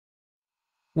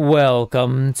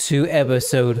Welcome to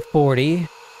episode 40.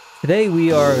 Today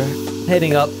we are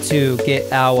heading up to get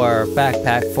our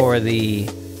backpack for the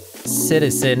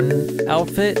citizen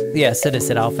outfit. Yeah,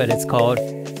 citizen outfit it's called.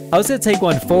 I was gonna take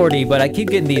 140, but I keep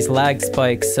getting these lag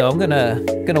spikes, so I'm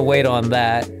gonna wait on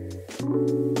that.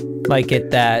 Might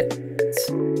get that.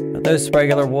 Are those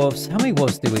regular wolves? How many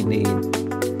wolves do we need?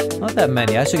 Not that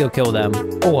many. I should go kill them.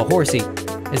 Oh, a horsey.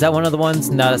 Is that one of the ones?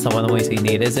 No, that's not one of the ones you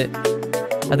need, is it?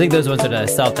 I think those ones are the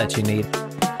south that you need.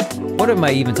 What am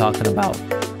I even talking about?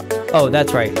 Oh,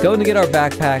 that's right. Going to get our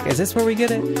backpack. Is this where we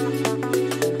get it?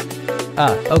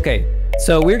 Ah, okay.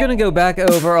 So we're gonna go back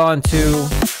over onto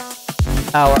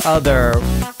our other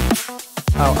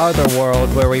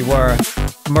world where we were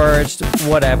merged,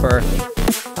 whatever.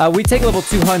 We take level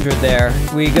 200 there.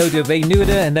 We go to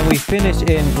Banuta and then we finish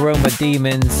in Goroma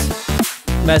demons.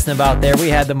 Messing about there. We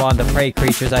had them on the prey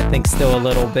creatures, I think, still a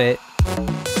little bit.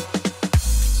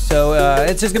 So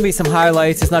it's just gonna be some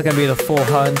highlights. It's not gonna be the full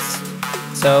hunts.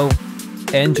 So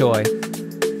enjoy.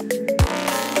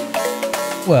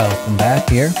 Welcome back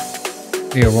here.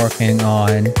 We are working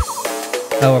on.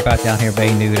 Oh, we're back down here,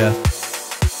 Banuta.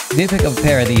 We did pick up a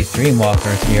pair of these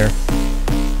Dreamwalkers here.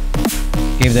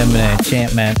 Gave them an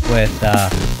enchantment with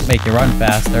make you run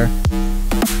faster.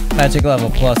 Magic level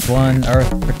 +1,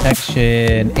 Earth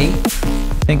Protection 8.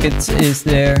 I think it is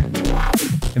there.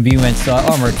 Imbuement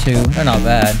armor 2. They're not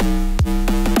bad.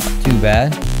 Not too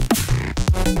bad.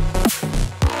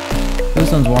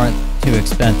 Those ones weren't too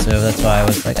expensive. That's why I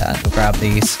was like, I'll grab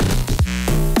these.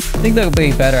 I think they'll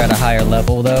be better at a higher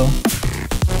level though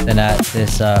than at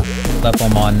this level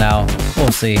I'm on now.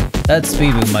 We'll see. That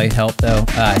speed boot might help though.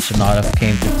 I should not have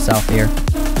came to the south here.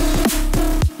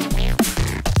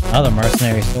 Another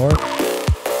mercenary sword.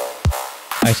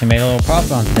 Actually made a little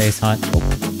profit on today's hunt. Oh.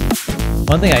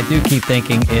 One thing I do keep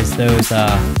thinking is those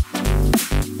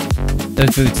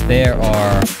boots there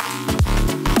are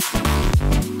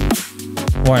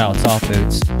worn out soft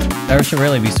boots. I should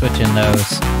really be switching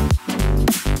those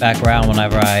back around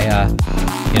whenever I,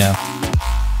 you know,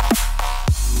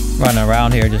 run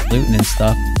around here just looting and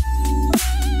stuff.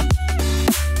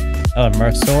 Another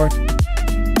merc sword.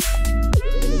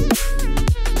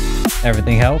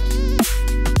 Everything helps.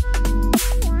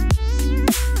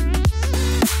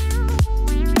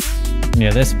 Yeah,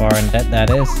 this far in debt that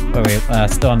is. Oh wait,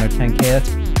 still under 10k,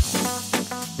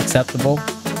 that's acceptable.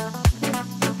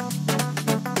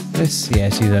 Yeah,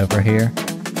 she's over here.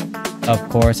 Of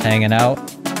course, hanging out.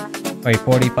 Wait,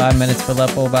 45 minutes per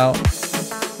level about.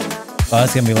 Well,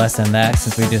 it's gonna be less than that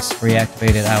since we just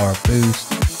reactivated our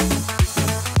boost.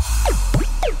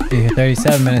 Yeah,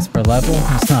 37 minutes per level,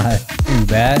 it's not too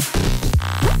bad.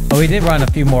 But we did run a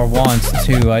few more wands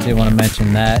too, I did want to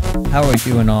mention that. How are we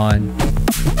doing on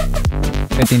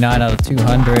 59 out of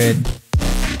 200.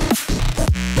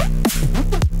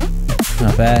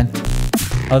 Not bad.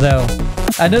 Although,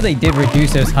 I know they did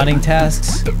reduce those hunting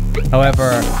tasks.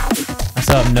 However, I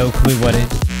still have no clue what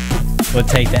it would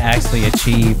take to actually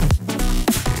achieve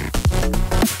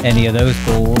any of those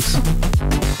goals.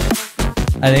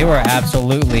 And they were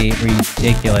absolutely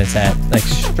ridiculous at, like,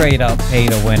 straight up pay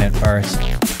to win at first.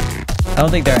 I don't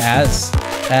think they're as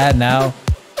bad now.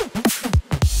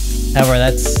 However,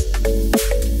 that's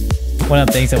one of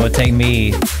the things that would take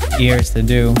me years to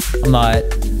do. I'm not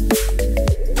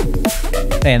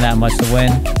paying that much to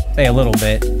win. Pay a little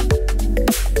bit.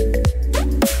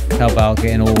 How about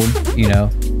getting old, you know.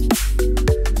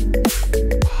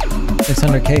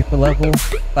 600k per level,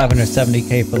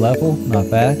 570k per level, not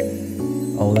bad.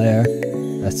 Oh there.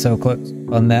 That's so close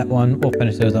on that one. We'll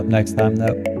finish those up next time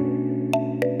though.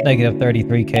 Negative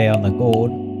 33k on the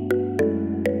gold.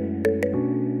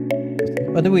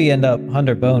 What do we end up?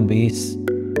 100 bone beasts.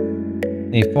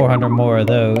 Need 400 more of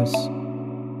those.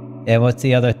 And what's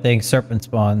the other thing? Serpent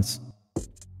spawns.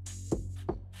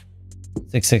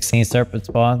 616 serpent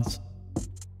spawns.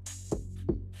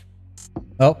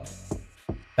 Oh.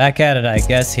 Back at it, I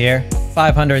guess, here.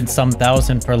 500 and some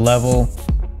thousand per level.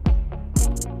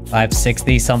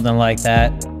 560, something like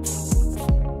that.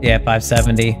 Yeah,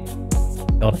 570.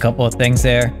 Built a couple of things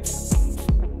there.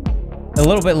 A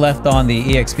little bit left on the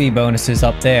EXP bonuses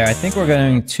up there. I think we're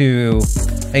going to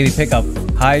maybe pick up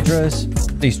Hydras.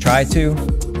 At least try to.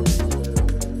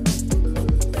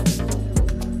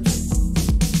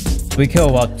 We kill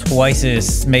about twice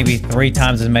as, maybe 3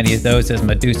 times as many of those as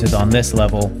Medusas on this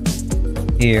level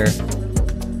here.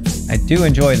 I do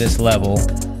enjoy this level.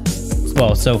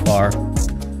 Well, so far.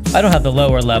 I don't have the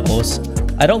lower levels.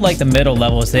 I don't like the middle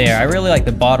levels there. I really like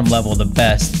the bottom level the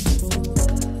best.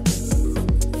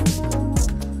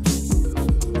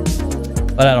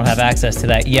 But I don't have access to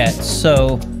that yet,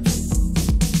 so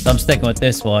So I'm sticking with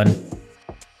this one.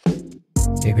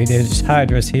 See if we did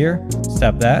Hydra's here.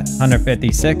 Step that.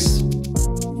 156.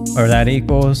 Or that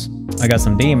equals. I got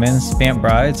some demons. Vamp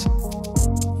brides.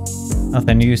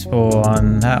 Nothing useful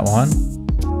on that one.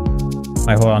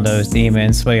 Might hold on to those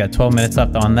demons. So we got 12 minutes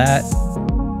left on that.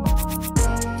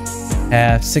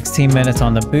 Have 16 minutes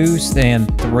on the boost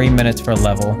and 3 minutes for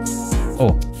level.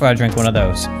 Oh, gotta drink one of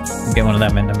those. Get one of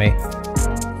them into me.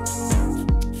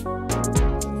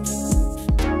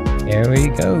 There he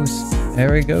goes.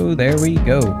 There we go. There we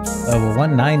go. Level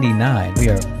 199. We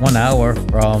are 1 hour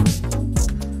from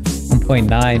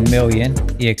 1.9 million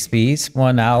EXPs.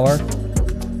 1 hour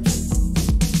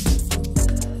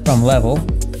from level.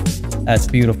 That's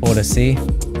beautiful to see.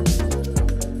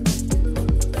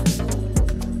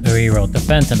 Reroll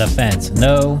defense and defense.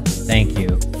 No, thank you.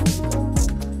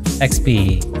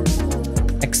 XP.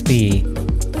 XP.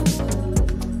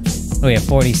 We have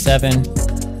 47.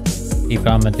 Keep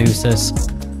on Medusas.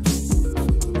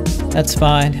 That's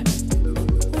fine.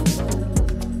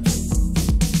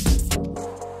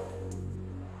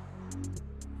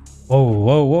 Whoa,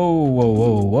 whoa, whoa, whoa,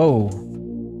 whoa, whoa.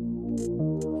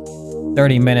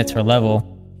 30 minutes for level.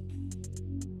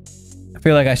 I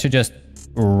feel like I should just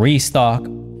restock.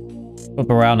 Flip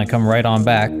around and come right on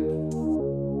back.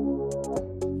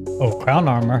 Oh, crown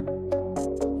armor.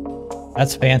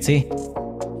 That's fancy.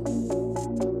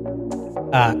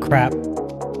 Ah, crap.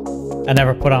 I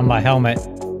never put on my helmet. I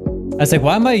was like,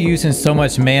 why am I using so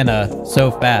much mana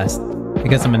so fast?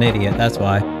 Because I'm an idiot, that's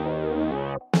why.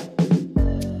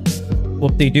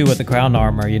 Whoop-de-doo with the crown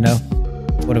armor, you know?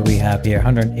 What do we have here?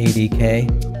 180k.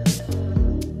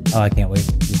 Oh, I can't wait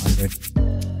for 200.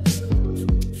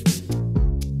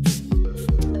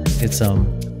 Get some...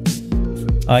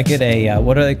 I get a,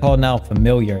 what are they called now?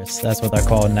 Familiars. That's what they're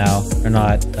called now. They're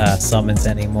not summons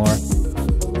anymore.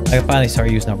 I can finally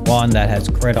start using a one that has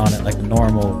crit on it like a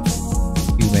normal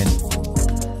human.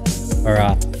 Or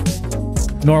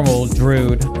normal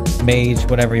druid, mage,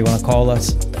 whatever you want to call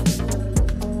us.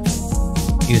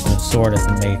 Using a sword as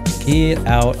a mage. Get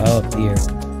out of here.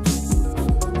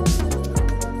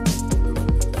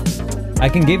 I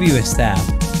can give you a staff.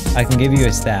 I can give you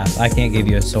a staff. I can't give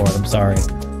you a sword. I'm sorry.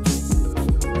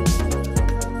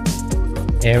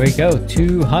 There we go.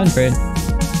 200.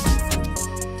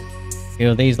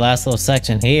 Heal these last little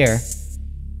section here.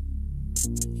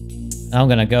 I'm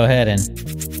gonna go ahead and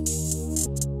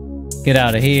get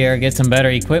out of here. Get some better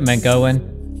equipment going.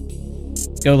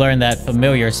 Go learn that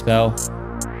familiar spell.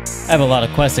 I have a lot of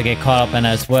quests to get caught up in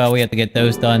as well. We have to get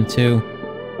those done too.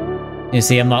 You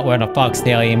see, I'm not wearing a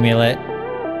foxtail amulet.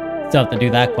 Still have to do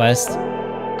that quest.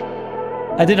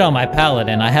 I did it on my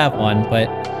paladin. I have one, but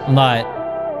I'm not...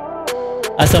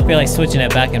 I still feel like switching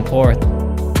it back and forth.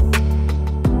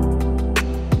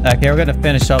 Okay, we're gonna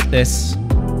finish up this.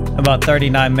 About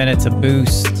 39 minutes of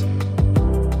boost.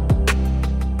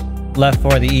 Left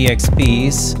for the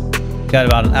EXPs. Got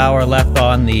about an hour left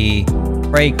on the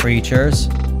prey creatures.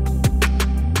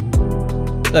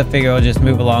 So I figure I'll just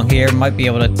move along here. Might be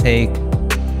able to take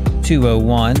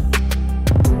 201.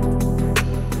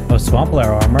 Oh, swamp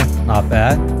lair armor, not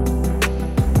bad.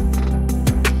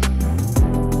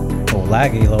 Oh,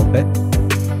 laggy a little bit.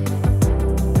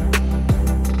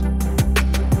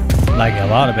 Laggy a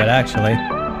lot of it, actually.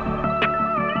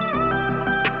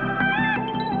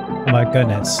 Oh my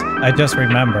goodness, I just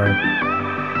remembered.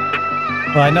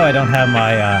 Well, I know I don't have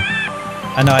my,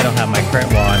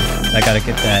 crit wand. I gotta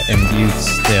get that imbued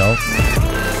still.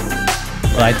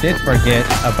 But I did forget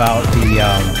about the,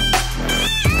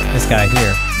 this guy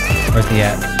here. Where's he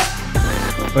at?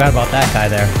 Forgot about that guy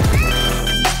there.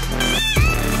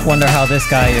 Wonder how this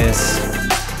guy is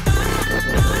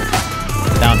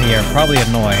down here. Probably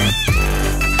annoying.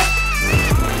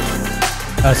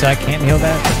 Oh, so I can't heal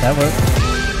that? Does that work?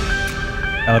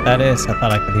 Is that what that is? I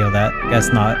thought I could heal that. Guess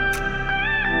not.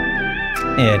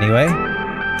 Anyway.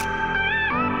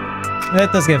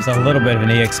 That does give us a little bit of an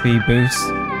EXP boost.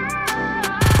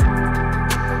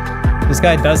 This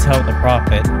guy does help the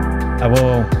prophet. I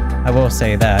will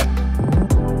say that.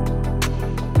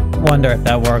 Wonder if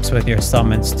that works with your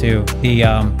summons too. The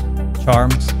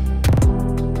charms.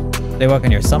 They work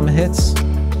on your summon hits?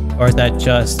 Or is that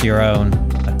just your own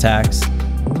attacks?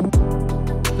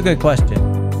 It's a good question.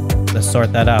 Let's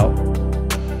sort that out.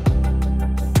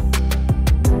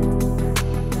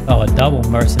 Oh, a double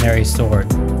mercenary sword.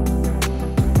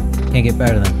 Can't get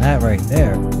better than that right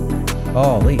there.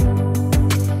 Holy.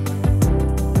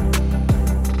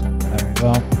 Alright,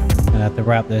 well, I'm gonna have to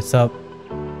wrap this up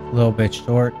a little bit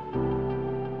short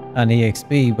on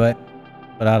EXP, but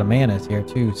out of mana is here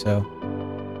too, so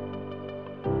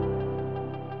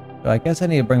So I guess I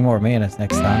need to bring more manas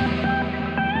next time.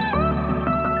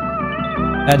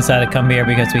 I decided to come here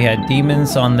because we had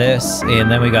demons on this,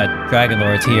 and then we got dragon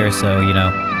lords here, so, you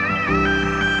know,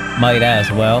 might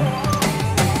as well.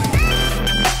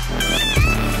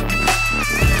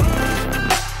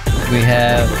 We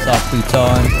have soft boots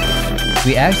on.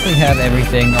 We actually have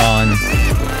everything on.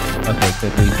 Okay,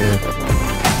 good, we do.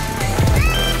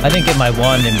 I didn't get my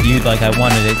wand imbued like I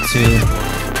wanted it to.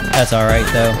 That's alright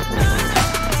though.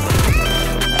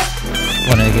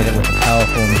 Wanted to get it with a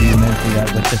powerful imbuement, do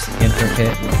that with just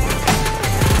intricate.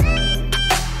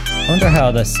 I wonder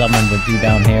how the summon would do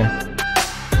down here.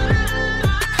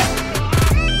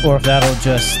 Or if that'll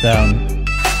just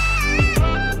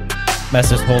mess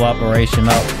this whole operation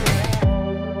up.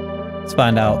 Let's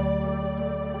find out.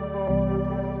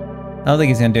 I don't think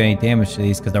he's gonna do any damage to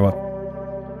these because they're what?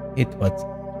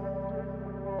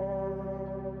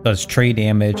 Does tree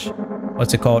damage.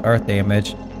 What's it called? Earth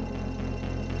damage.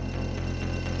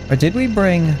 Or did we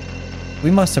bring...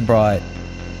 We must have brought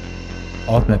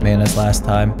ultimate manas last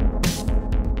time.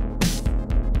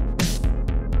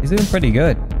 He's doing pretty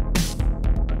good.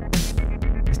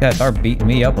 He's gotta start beating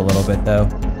me up a little bit though.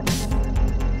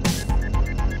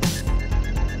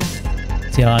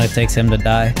 See how long it takes him to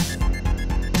die.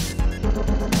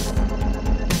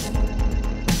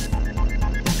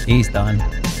 He's done.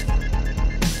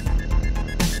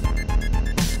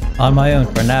 On my own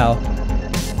for now.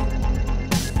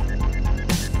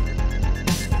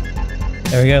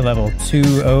 There we go, level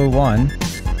 201.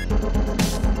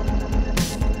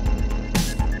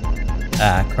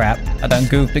 Ah, crap. I done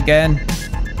goofed again.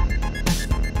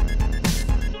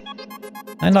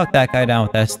 I knocked that guy down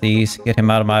with SDs. Get him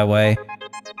out of my way.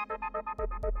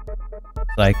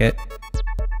 Like it.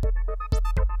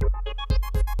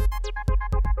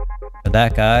 For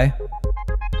that guy.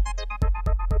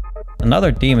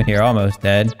 Another demon here, almost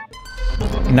dead.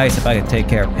 Be nice if I could take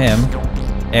care of him.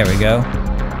 There we go.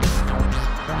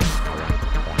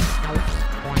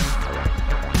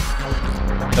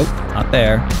 Nope, not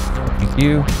there. Thank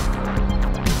you.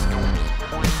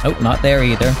 Nope, not there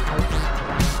either.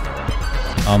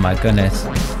 Oh my goodness.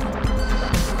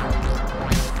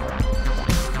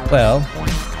 Well,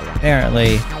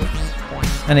 apparently,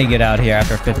 I need to get out here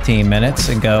after 15 minutes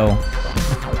and go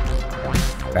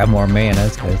grab more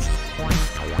manas, because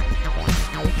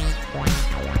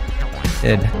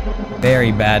did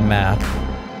very bad math.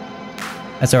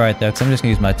 That's alright though, because I'm just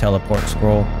going to use my teleport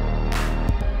scroll.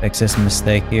 Fix this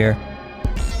mistake here.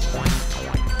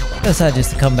 Decided just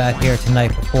to come back here tonight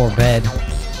before bed.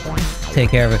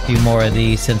 Take care of a few more of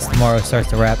these since tomorrow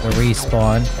starts to wrap the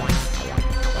respawn.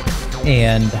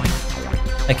 And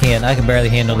I can barely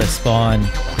handle this spawn.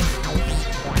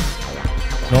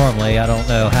 Normally, I don't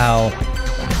know how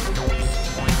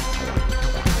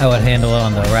I would handle it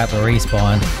on the rapid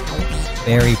respawn.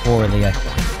 Very poorly.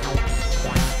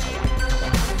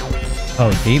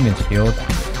 Oh, demon shield.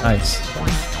 Nice.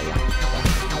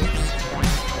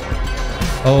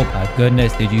 Oh my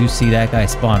goodness, did you see that guy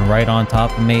spawn right on top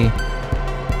of me?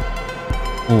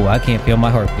 Ooh, I can't feel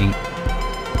my heartbeat.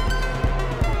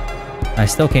 I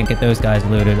still can't get those guys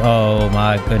looted. Oh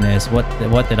my goodness, what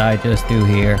did I just do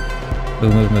here?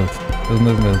 Move, move, move. Move,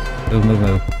 move, move. Move, move,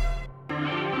 move.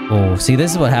 Oh, see,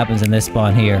 this is what happens in this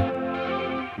spawn here.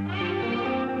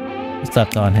 What's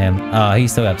left on him? Oh, he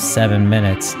still has 7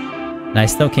 minutes. And I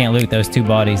still can't loot those two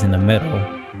bodies in the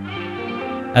middle.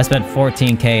 I spent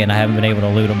 14k and I haven't been able to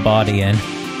loot a body in.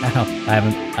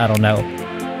 I don't know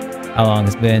how long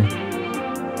it's been.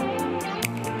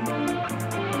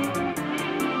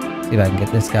 See if I can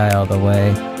get this guy out of the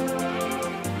way.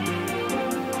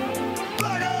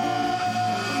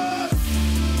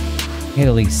 Get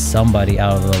at least somebody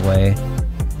out of the way.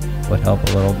 Would help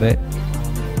a little bit.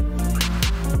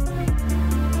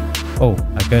 Oh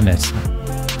my goodness.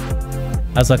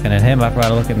 I was looking at him, I forgot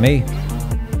to look at me.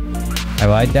 Alright,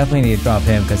 well, I definitely need to drop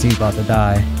him because he's about to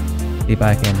die. See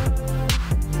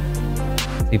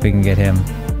if we can get him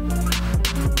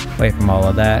away from all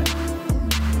of that.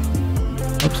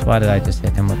 Oops, why did I just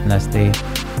hit him with an SD?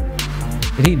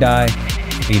 Did he die?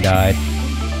 He died.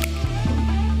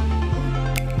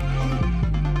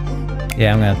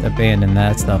 Yeah, I'm gonna have to abandon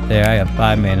that stuff there. I got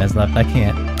 5 manas left. I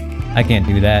can't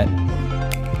do that.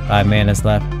 5 manas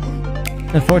left.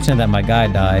 Unfortunate that my guy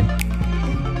died.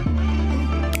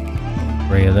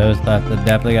 3 of those left. I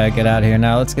definitely gotta get out of here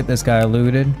now. Let's get this guy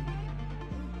looted.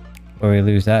 Or we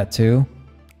lose that too.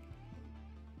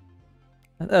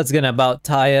 That's gonna about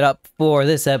tie it up for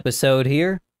this episode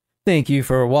here. Thank you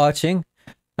for watching.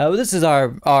 This is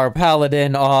our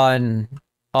paladin on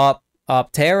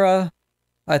Noctera.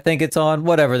 I think it's on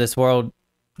whatever this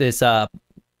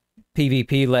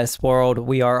PvP-less world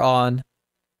we are on.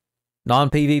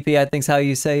 Non-PvP, I think's how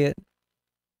you say it.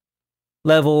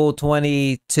 Level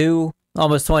 22,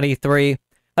 almost 23.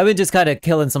 I've been just kind of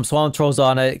killing some swamp trolls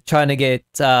on it, trying to get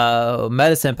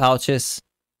medicine pouches.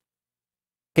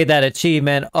 Get that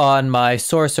achievement on my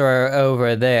sorcerer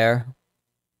over there.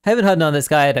 Haven't hunted on this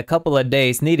guy in a couple of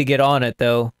days. Need to get on it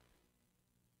though.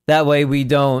 That way we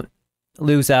don't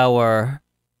lose our...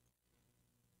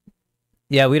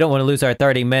 Yeah, we don't want to lose our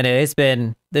 30 minutes. It's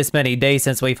been this many days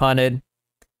since we've hunted.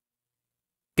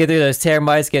 Get through those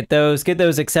termites, get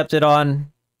those accepted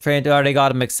on. Trent already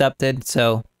got them accepted,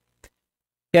 so...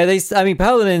 Yeah, I mean,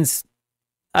 paladins...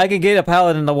 I could get a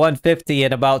paladin to 150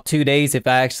 in about 2 days if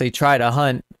I actually try to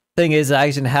hunt. Thing is, I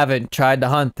actually haven't tried to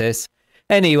hunt this.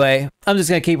 Anyway, I'm just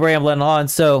gonna keep rambling on,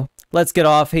 so let's get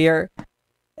off here.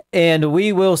 And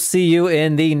we will see you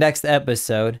in the next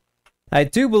episode. I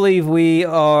do believe we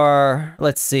are...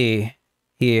 Let's see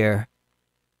here.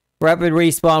 Rapid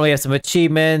respawn, we have some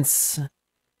achievements.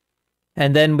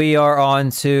 And then we are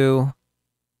on to...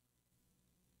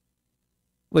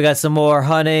 We got some more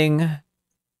hunting.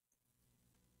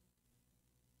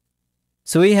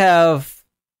 So we have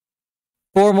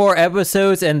 4 more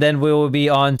episodes and then we will be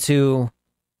on to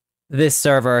this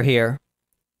server here.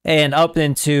 And up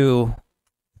into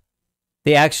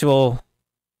the actual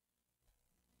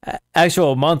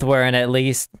month we're in at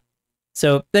least.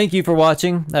 So thank you for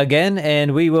watching again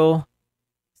and we will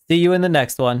see you in the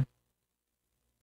next one.